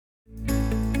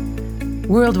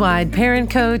Worldwide parent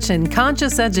coach and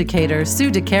conscious educator Sue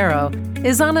DeCaro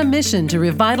is on a mission to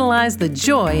revitalize the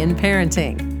joy in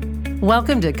parenting.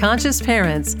 Welcome to Conscious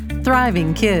Parents,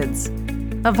 Thriving Kids,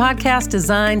 a podcast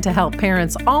designed to help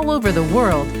parents all over the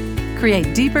world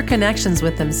create deeper connections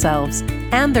with themselves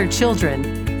and their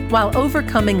children while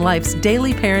overcoming life's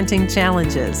daily parenting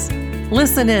challenges.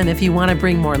 Listen in if you want to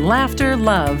bring more laughter,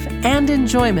 love, and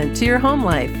enjoyment to your home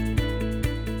life.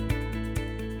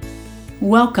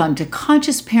 Welcome to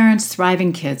Conscious Parents,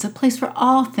 Thriving Kids, a place for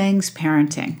all things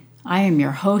parenting. I am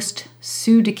your host,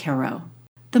 Sue DeCaro.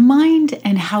 The mind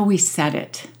and how we set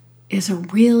it is a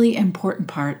really important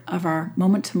part of our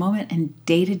moment-to-moment and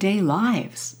day-to-day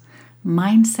lives.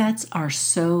 Mindsets are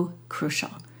so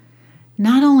crucial.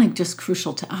 Not only just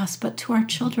crucial to us, but to our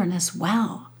children as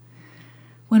well.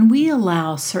 When we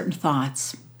allow certain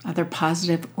thoughts, either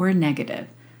positive or negative,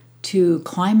 to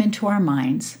climb into our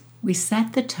minds, we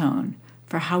set the tone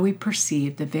for how we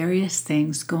perceive the various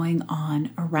things going on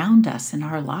around us in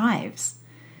our lives.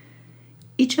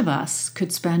 Each of us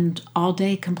could spend all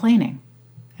day complaining.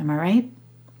 Am I right?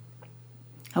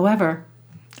 However,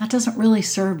 that doesn't really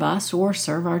serve us or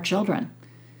serve our children.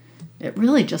 It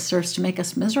really just serves to make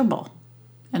us miserable.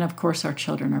 And of course, our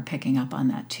children are picking up on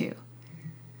that too.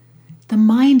 The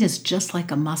mind is just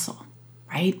like a muscle,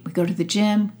 right? We go to the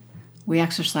gym, we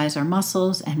exercise our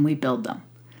muscles, and we build them.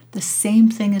 The same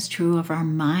thing is true of our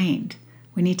mind.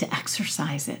 We need to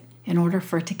exercise it in order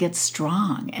for it to get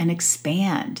strong and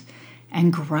expand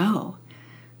and grow.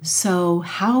 So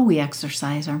how we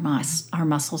exercise our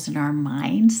muscles and our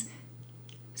minds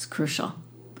is crucial.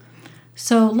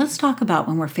 So let's talk about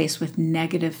when we're faced with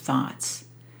negative thoughts.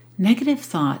 Negative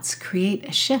thoughts create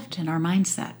a shift in our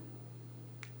mindset.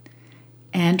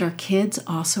 And our kids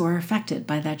also are affected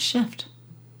by that shift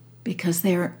because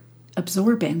they're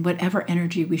absorbing whatever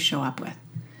energy we show up with.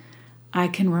 I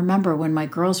can remember when my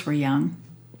girls were young,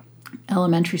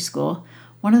 elementary school,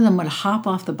 one of them would hop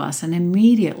off the bus and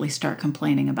immediately start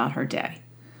complaining about her day.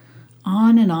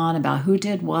 On and on about who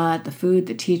did what, the food,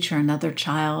 the teacher, another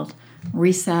child,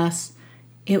 recess.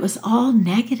 It was all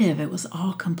negative. It was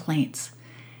all complaints.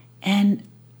 And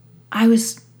I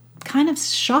was kind of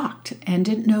shocked and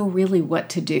didn't know really what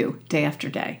to do day after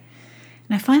day.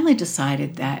 And I finally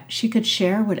decided that she could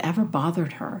share whatever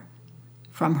bothered her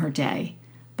from her day.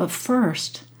 But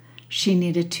first, she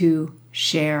needed to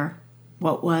share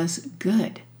what was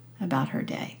good about her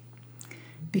day.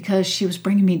 Because she was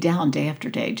bringing me down day after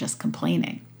day, just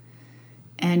complaining.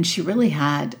 And she really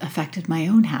had affected my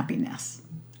own happiness.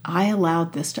 I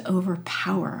allowed this to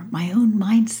overpower my own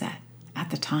mindset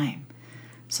at the time.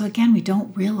 So again, we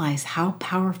don't realize how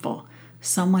powerful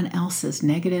someone else's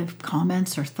negative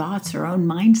comments or thoughts or own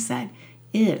mindset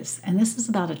is. And this is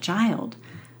about a child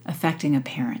affecting a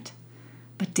parent.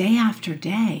 But day after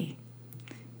day,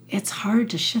 it's hard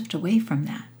to shift away from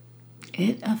that.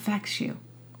 It affects you.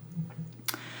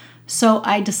 So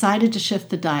I decided to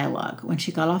shift the dialogue. When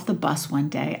she got off the bus one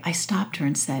day, I stopped her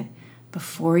and said,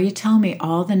 "Before you tell me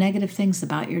all the negative things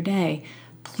about your day,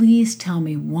 please tell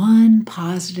me one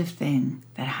positive thing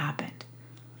that happened."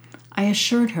 I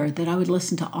assured her that I would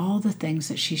listen to all the things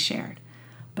that she shared,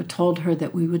 but told her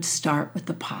that we would start with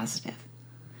the positive.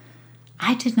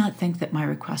 I did not think that my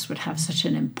request would have such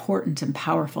an important and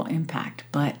powerful impact,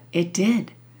 but it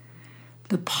did.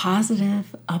 The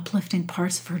positive, uplifting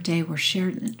parts of her day were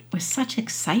shared with such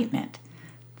excitement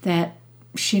that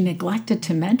she neglected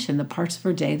to mention the parts of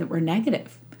her day that were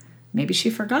negative. Maybe she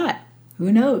forgot.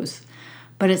 Who knows?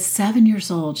 But at 7 years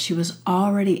old, she was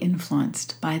already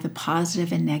influenced by the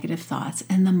positive and negative thoughts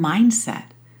and the mindset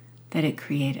that it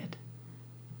created.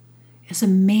 It's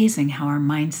amazing how our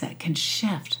mindset can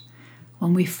shift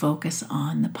when we focus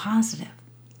on the positive.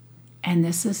 And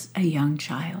this is a young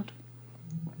child.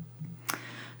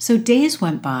 So days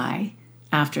went by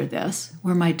after this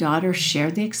where my daughter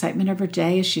shared the excitement of her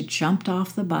day as she jumped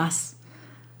off the bus.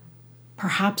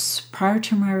 Perhaps prior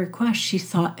to my request,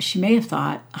 she may have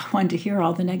thought I wanted to hear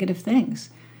all the negative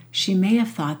things. She may have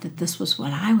thought that this was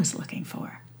what I was looking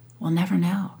for. We'll never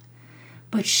know.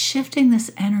 But shifting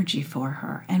this energy for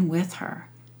her and with her,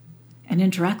 and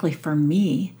indirectly for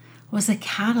me, was a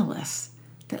catalyst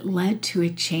that led to a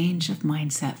change of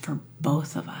mindset for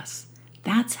both of us.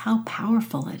 That's how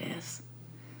powerful it is.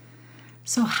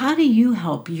 So how do you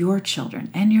help your children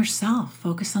and yourself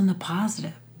focus on the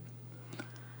positive?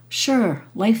 Sure,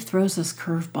 life throws us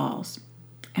curveballs,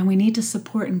 and we need to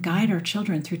support and guide our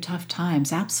children through tough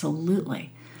times,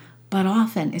 absolutely. But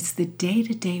often it's the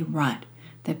day-to-day rut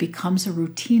that becomes a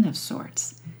routine of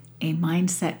sorts, a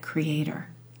mindset creator.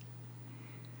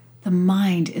 The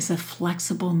mind is a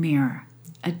flexible mirror.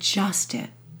 Adjust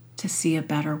it to see a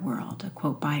better world, a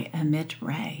quote by Amit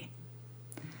Ray.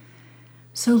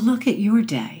 So look at your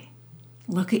day.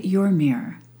 Look at your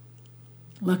mirror.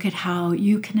 Look at how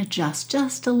you can adjust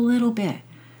just a little bit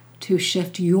to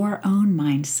shift your own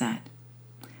mindset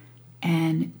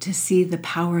and to see the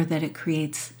power that it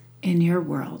creates in your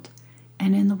world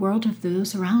and in the world of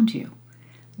those around you.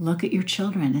 Look at your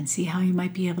children and see how you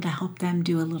might be able to help them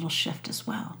do a little shift as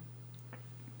well.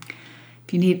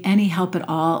 If you need any help at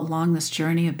all along this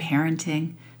journey of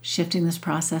parenting, shifting this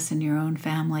process in your own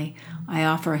family, I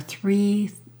offer a free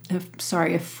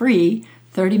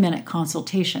 30-minute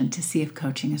consultation to see if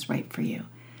coaching is right for you.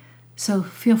 So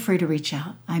feel free to reach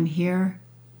out. I'm here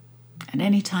at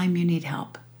any time you need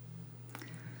help.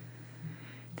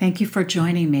 Thank you for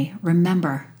joining me.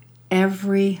 Remember,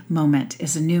 every moment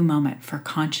is a new moment for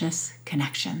conscious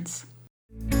connections.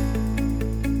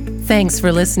 Thanks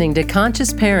for listening to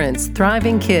Conscious Parents,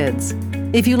 Thriving Kids.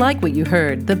 If you like what you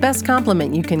heard, the best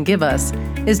compliment you can give us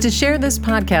is to share this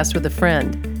podcast with a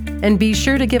friend. And be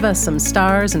sure to give us some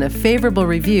stars and a favorable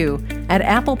review at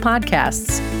Apple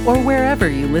Podcasts or wherever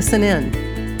you listen in.